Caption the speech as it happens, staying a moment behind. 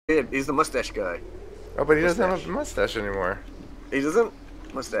beard. He's the mustache guy. Oh, but he doesn't have Mustache. a mustache anymore. He doesn't?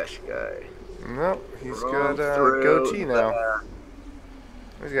 Mustache guy. Nope, he's Run got through goatee now. there.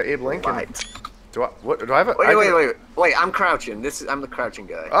 He's got Abe Lincoln. Right. Do I have a? Wait. I'm crouching. I'm the crouching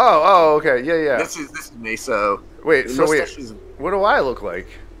guy. Oh, okay, yeah. This is me. So Wait, the so wait, mustache is- what do I look like?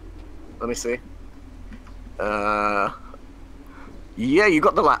 Let me see. Yeah, you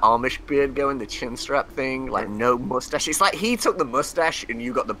got the like Amish beard going, the chin strap thing, like no mustache. It's like he took the mustache and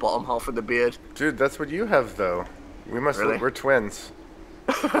you got the bottom half of the beard. Dude, that's what you have though. We must. Really? We're twins.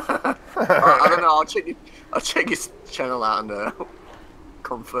 I don't know. I'll check his channel out and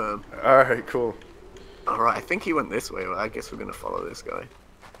confirm. All right, cool. All right, I think he went this way. Well, I guess we're gonna follow this guy.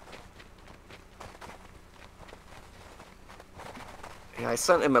 Yeah, I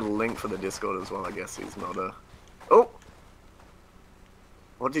sent him a link for the Discord as well. I guess he's not a. Oh,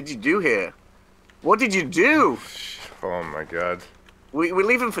 what did you do here? What did you do? Oh my god. We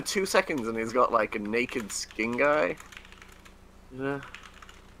leave him for 2 seconds and he's got like a naked skin guy. Yeah.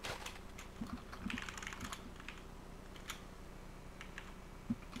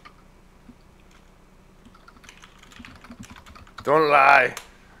 Don't lie.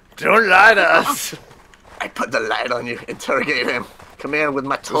 Don't lie to us. I put the light on you. Interrogate him. Come here with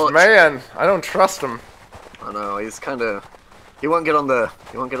my This torch. man, I don't trust him. I know he's kind of. He won't get on the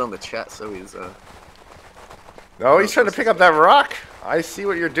chat, so he's. No, he's trying to pick up that rock. I see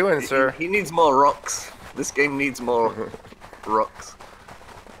what you're doing, sir. He needs more rocks. This game needs more rocks.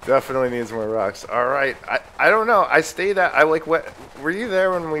 Definitely needs more rocks. All right. I don't know. I stayed at. I like what. Were you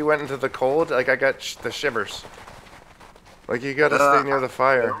there when we went into the cold? Like I got the shivers. Like you gotta stay near the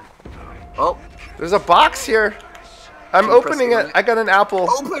fire. Oh, There's a box here. I'm Can you press opening the it. link? I got an apple.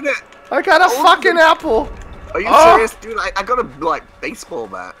 open it! I got a Open fucking it. apple. Are you Oh! serious, dude? I got a like baseball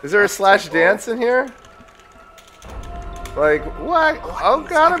bat. Is there a That's slash so dance in here? Like what? Oh I god,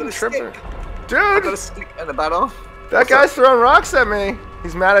 got I'm a tripping. stick. I got a Dude, stick and a bat off. that guy's throwing rocks at me.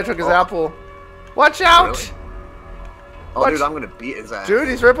 He's mad I took his apple. Watch out! Really? Oh, Watch- dude, I'm gonna beat his ass. Dude,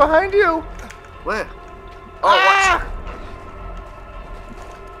 he's right behind you. Where? Oh, watch!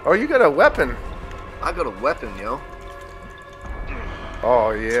 Oh, you got a weapon. I got a weapon, yo.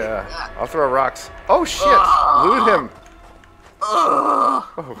 Oh yeah. that. I'll throw rocks. Oh shit! Ah. Loot him. Ugh!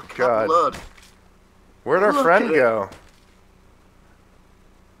 Oh god. Blood. Where'd our Look friend at it. go?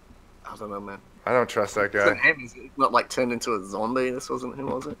 I don't know, man. I don't trust that Isn't guy. him? He's not like turned into a zombie. This wasn't him,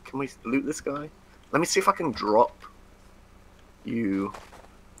 was it? Can we loot this guy? Let me see if I can drop you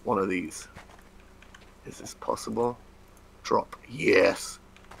one of these. Is this possible? Drop. Yes.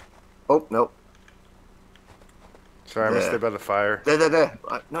 Oh, no. Sorry, I'm gonna There. stay by the fire. There.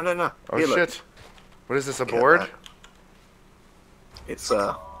 No. Oh Here, look. shit. What is this, a Get board? that. It's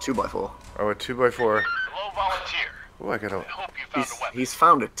a 2x4. Oh, a 2x4. Hello, volunteer. Oh, I got I a... hope you found a weapon. He's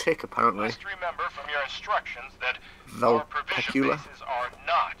found a tick, apparently. Must remember from your instructions that our provision Valpecula. bases are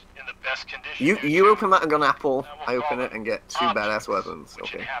not in the best condition. You open that and got an apple. I I will open call it and get two objects badass weapons.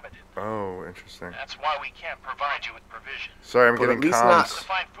 which Okay. inhabit it. Oh, interesting. That's why we can't provide you with provisions. Sorry, I'm But at getting least To not- comms.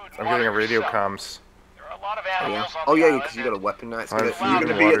 find food and I'm water getting a radio yourself. comms. There are a lot of Oh yeah. animals on Oh the yeah, island because you got a and weapon now. It's Find gonna, food you're and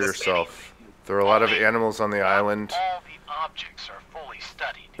gonna be water at the yourself. There are a lot of animals on the island. all the objects are fully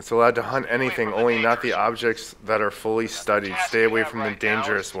studied. It's allowed to hunt anything, only not the objects that are fully studied. Task Stay you away have from the right now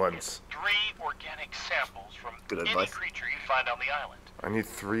dangerous is to ones. get 3 organic samples from Good any advice. creature you find on the island. I need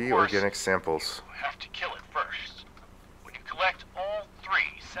 3 Of course, organic samples. You have to kill it first. When you collect all 3,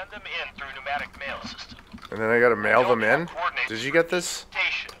 send them in through pneumatic mail system. And then I gotta mail them in? Did you get this?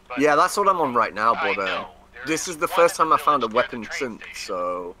 Station, but Yeah, that's what I'm on right now. I But know there this is the one first at time I found a village near weapon the train since. station,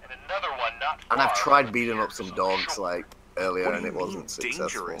 So, and another one not and I've far tried from beating here, up some so dogs sure. like earlier, What do and you it mean, wasn't successful.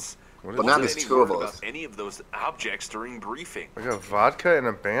 dangerous? What But is now this? there's Any two of word us. about any of those objects during briefing. I got vodka and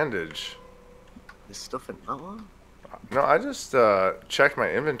a bandage. There's stuff in that one. No, I just checked my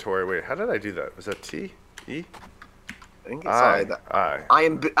inventory. Wait, how did I do that? Was that T? E? I think it's I. either. I.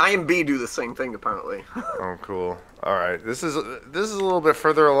 I and B do the same thing apparently. Oh, cool. All right, this is a little bit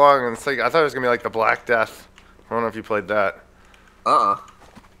further along, and it's like I thought it was gonna be like the Black Death. I don't know if you played that.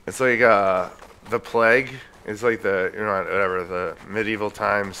 It's like the plague. It's like the whatever the medieval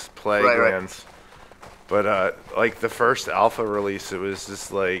times plague Right. lands. But like the first alpha release, it was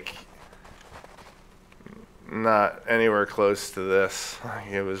just like not anywhere close to this. Like,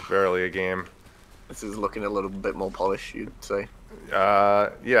 it was barely a game. This is looking a little bit more polished, you'd say. Yeah,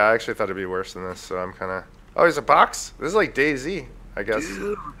 I actually thought it'd be worse than this, so I'm kind of. Oh, there's a box. This is like DayZ, I guess.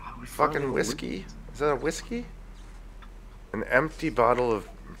 Dude, we Fucking finally whiskey. Is that a whiskey? An empty bottle of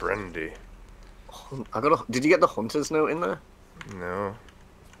brandy. I got a. Did you get the hunter's note in there? No.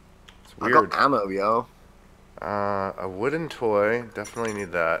 It's I weird. got ammo, yo. A wooden toy. Definitely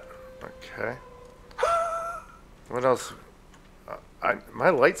need that. Okay. What else? My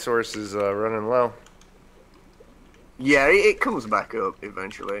light source is running low. Yeah, it comes back up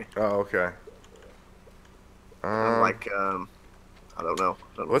eventually. Oh, okay. Like, I don't know.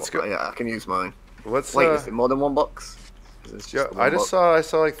 Let's go. Yeah, I can use mine. Let's. Wait, is it more than one box? Is this Yeah, just the one box? I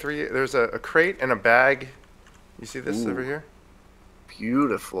saw like 3. There's a crate and a bag. You see this over here?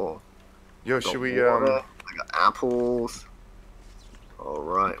 Beautiful. Yo, Got should we water, I got apples. All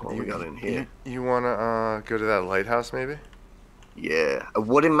right, what we got in here? You wanna go to that lighthouse maybe? Yeah, a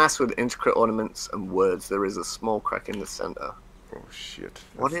wooden mask with intricate ornaments and words. There is a small crack in the center. Oh shit.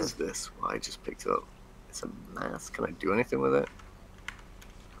 What is this? Well, I just picked it up. It's a mask. Can I do anything with it?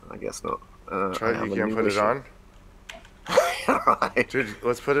 I guess not. Try. You can't put it on. Alright. Dude,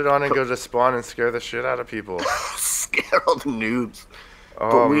 let's put it on and go to spawn and scare the shit out of people. Scare all the noobs.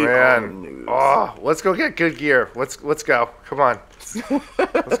 Oh we man. Oh, let's go get good gear. Let's go. Come on.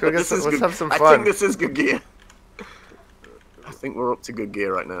 Let's go get some. Let's have some fun. I think this is good gear. I think we're up to good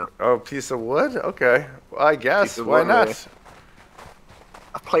gear right now. Oh, piece of wood? Okay. Well, I guess. Why wood, not? really.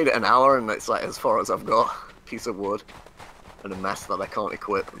 I've played it an hour and it's like as far as I've got. Piece of wood and a mask that I can't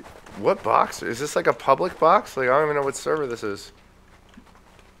equip. What box? Is this like a public box? Like I don't even know what server this is.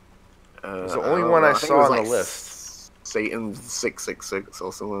 It's the only one I think it saw was on like the list. Satan 666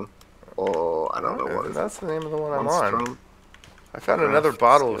 or something. Or I don't know what it is. That's the name of the one I'm on. Monstrum. I found another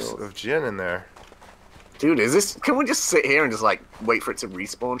bottle of gin in there. Dude, is this? Can we just sit here and just like wait for it to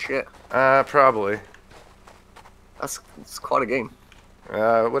respawn shit? Probably. It's quite a game.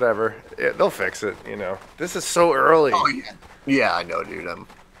 Whatever. They'll fix it. You know. This is so early. Oh yeah. Yeah, I know, dude.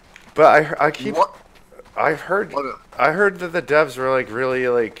 But I keep. What? I heard that the devs were like really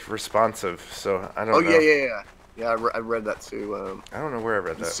like responsive. So I don't know. Oh yeah. Yeah, I read that too. I don't know where I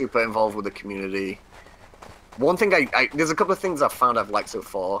read that. Super involved with the community. One thing there's a couple of things I've found I've liked so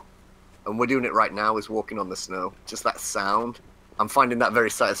far, and we're doing it right now, is walking on the snow. Just that sound. I'm finding that very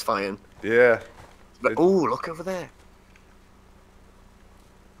satisfying. Yeah. But oh, look over there.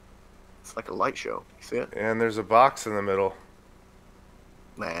 It's like a light show. You see it? And there's a box in the middle.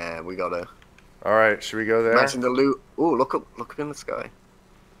 Man, we gotta. All right, should we go there? Imagine the loot. Oh, look up in the sky.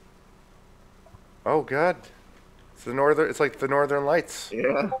 Oh God. It's like the Northern Lights.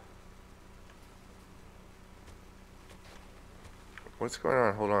 Yeah. What's going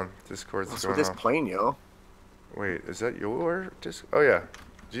on? Hold on. Discord's What's going with this off. plane, yo? Wait, is that your disc? Oh yeah.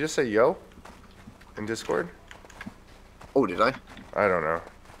 Did you just say yo? In Discord? Oh, did I? I don't know.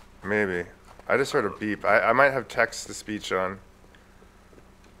 Maybe. I just heard a beep. I might have text to speech on.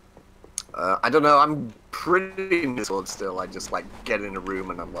 I don't know. I'm pretty in Discord still. I just like get in a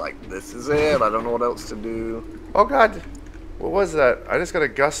room and I'm like, this is it. I don't know what else to do. Oh God. What was that? I just got a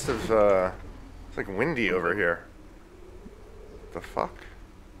gust of it's like windy over here. The fuck?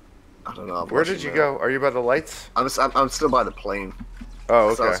 I don't know. Where did you go? Are you by the lights? I'm still by the plane.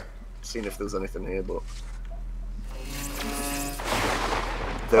 Oh, So I okay. was seeing if there's anything here, but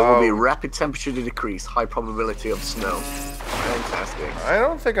there will be rapid temperature to decrease, high probability of snow. Fantastic. I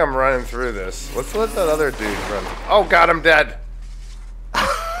don't think I'm running through this. Let's let that other dude run. Oh God, I'm dead.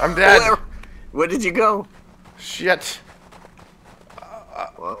 I'm dead. Where did you go? Shit.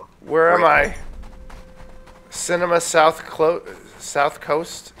 Well, Where am I? Cinema South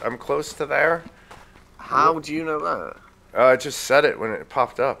Coast. I'm close to there. How do you know that? I just said it when it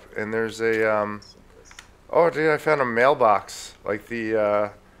popped up, and there's a Oh, dude, I found a mailbox, like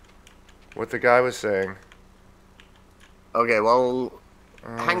the what the guy was saying. Okay, well,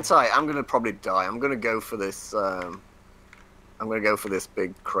 hang tight. I'm gonna probably die. I'm gonna go for this. I'm gonna go for this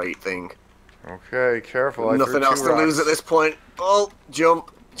big crate thing. Okay, careful. Nothing else to lose at this point. Oh, jump.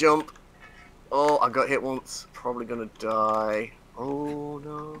 Oh, I got hit once. Probably gonna die. Oh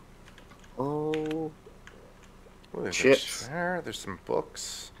no. Oh. Ooh, there's Chips. a chair. There's some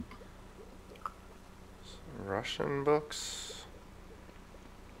books. Some Russian books.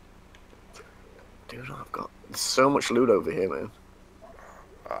 Dude, I've got so much loot over here, man.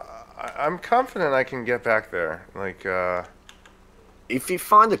 I'm confident I can get back there. Like, If you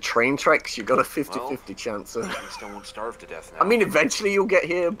find the train tracks, you got a 50-50 chance of... At least I won't starve to death now. I mean, eventually you'll get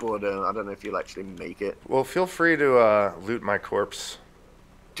here, but I don't know if you'll actually make it. well, feel free to loot my corpse.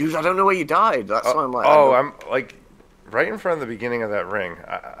 Dude, I don't know where you died. That's why I'm like... Oh, I'm like right in front of the beginning of that ring.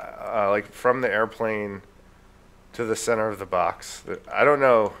 Like from the airplane to the center of the box. I don't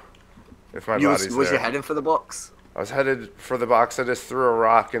know if my body's there. Was you heading for the box? I was headed for the box. I just threw a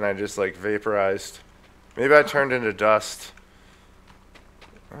rock and I just like vaporized. Maybe I turned into dust.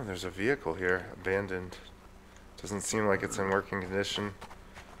 Oh, there's a vehicle here, abandoned. Doesn't seem like it's in working condition.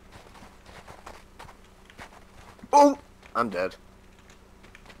 Oh, I'm dead.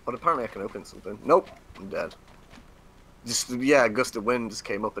 But apparently I can open something. Nope, I'm dead. Just yeah, a gust of wind just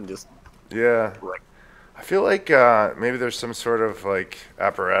came up and just. Yeah. Wrecked. I feel like maybe there's some sort of like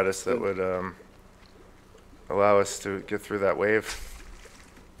apparatus that would allow us to get through that wave.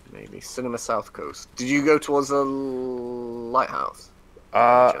 Maybe Cinema South Coast. Did you go towards the lighthouse?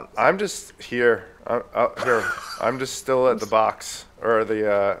 I'm just here. Here. I'm just still at the box or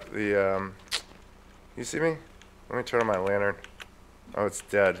the. You see me? Let me turn on my lantern. Oh, it's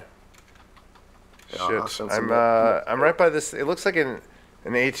dead. Yeah, Shit. I'm right by this. It looks like an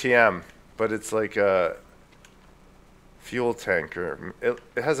ATM, but it's like a fuel tank, or it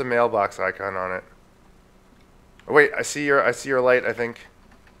has a mailbox icon on it. Oh, wait, I see your light, I think.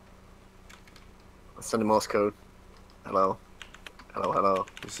 Send a Morse code. Hello. Hello, hello.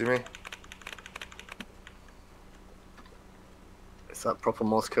 You see me? Is that proper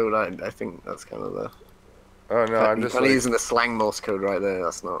Morse code? I think that's kind of the. Oh no, I'm just kind like, of using the slang Morse code right there.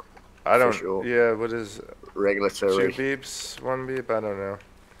 That's not. I don't. official. Yeah, what is Regulatory. 2 beeps, 1 beep? I don't know.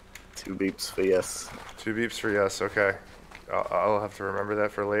 2 beeps for yes. 2 beeps for yes. Okay, I'll have to remember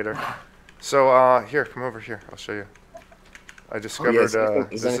that for later. So here, come over here. I'll show you. I discovered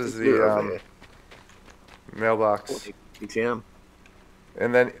this is the mailbox. ATM.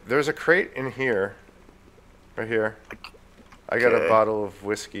 And then there's a crate in here, right here. I got a bottle of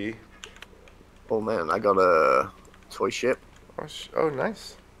whiskey. Oh man, I got a toy ship. Oh,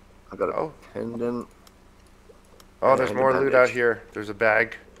 nice. I got a pendant. Oh, there's more loot out here. There's a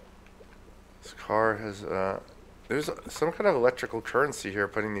bag. This car has there's some kind of electrical currency here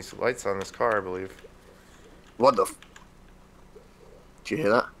putting these lights on this car, I believe. What the? Did you hear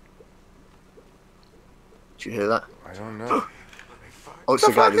that? Did you hear that? I don't know. Oh, it's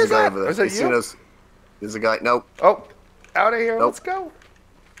the guy. There's a guy over there. Was that you? There's a guy. Nope. Oh, out of here. Nope. Let's go.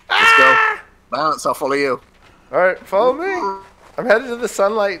 Let's go. Balance. I'll follow you. All right, follow me. I'm headed to the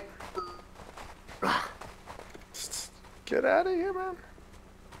sunlight. Just get out of here, man.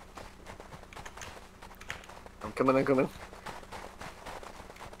 I'm coming. I'm coming.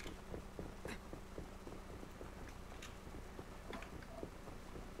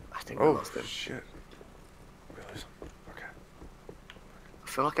 I think I lost him. Shit. Okay. I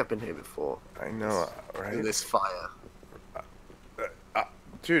feel like I've been here before. I know, right? In this fire.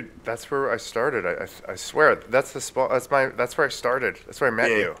 Dude, that's where I started. I swear, that's the spot. That's where I started. That's where I met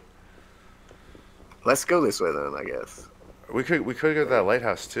you. Let's go this way then, I guess. We could go to that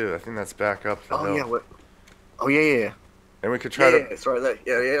lighthouse too. I think that's back up the hill. Yeah. Oh yeah. And we could try to. Yeah, it's right there.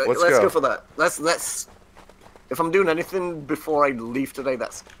 Yeah. Let's go for that. Let's. If I'm doing anything before I leave today,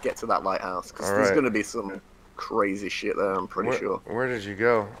 let's get to that lighthouse because there's gonna be some crazy shit there. I'm pretty sure. Where did you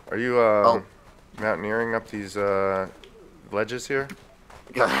go? Are you mountaineering up these ledges here?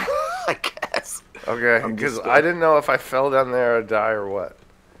 I guess. Okay, because I didn't know if I fell down there or die or what.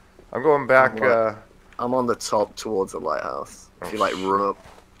 I'm going back. I'm on the top towards the lighthouse. If you like run up.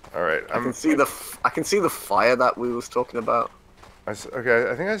 All right. I can see the fire that we was talking about. Okay,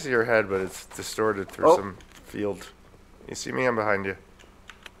 I think I see your head, but it's distorted through some field. You see me? I'm behind you.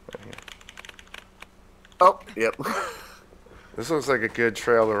 Right here. Oh, yep. This looks like a good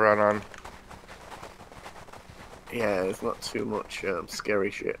trail to run on. Yeah, it's not too much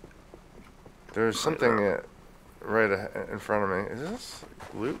scary shit. There's something right in front of me. Is this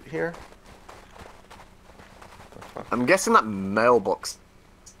loot here? I'm guessing that mailbox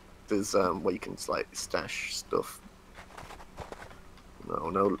is where you can like stash stuff.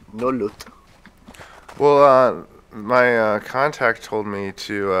 No loot. Well, my contact told me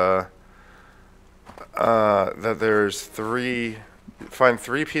to that there's find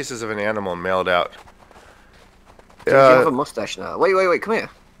 3 pieces of an animal mailed out. You have a mustache now. Wait, come here.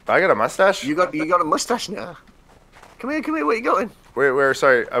 I got a mustache? You got a mustache now. Come here, where are you going? Wait, where?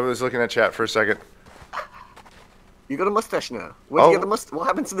 Sorry, I was looking at chat for a second. You got a mustache now. Where'd you get the mustache? What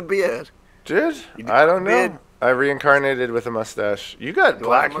happened to the beard? Dude, I don't know. I reincarnated with a mustache. You got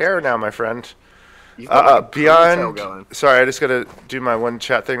black hair now, my friend. Beyond. Sorry, I just gotta do my one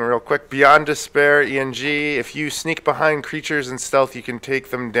chat thing real quick. Beyond Despair, ENG. If you sneak behind creatures in stealth, you can take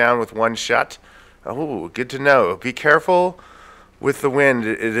them down with 1 shot. Oh, good to know. Be careful with the wind.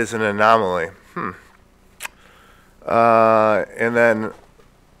 It is an anomaly. And then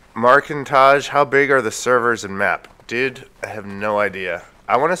Markintage, how big are the servers and map? Dude, I have no idea.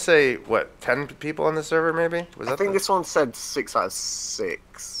 I want to say, what, 10 people on the server maybe? I think this one said 6 out of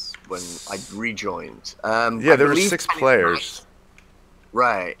 6 when I rejoined. Yeah, there were 6 players.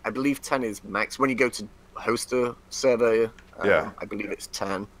 Right, I believe 10 is max. When you go to host a server, yeah. I believe it's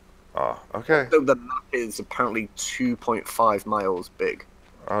 10. Oh, okay. So the map is apparently 2.5 miles big.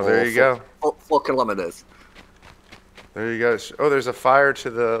 Oh, there you go. 4 kilometers. There you go. Oh, there's a fire to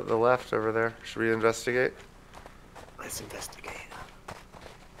the left over there. Should we investigate? Let's investigate.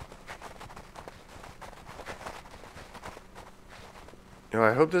 You know,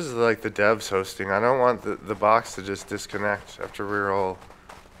 I hope this is like the devs hosting. I don't want the box to just disconnect after we're all...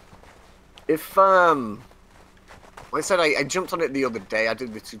 If, like I said, I jumped on it the other day. I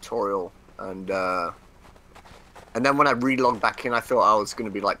did the tutorial, and then when I relogged back in, I thought I was going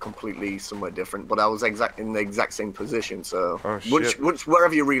to be like completely somewhere different, but I was in the exact same position. So, oh, shit.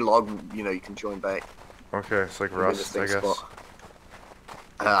 wherever you relog, you know, you can join back. Okay, it's like Rust, I guess. Spot.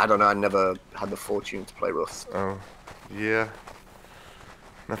 I don't know. I never had the fortune to play Rust. Oh, yeah.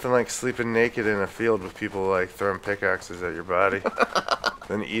 Nothing like sleeping naked in a field with people like throwing pickaxes at your body,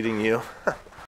 then eating you.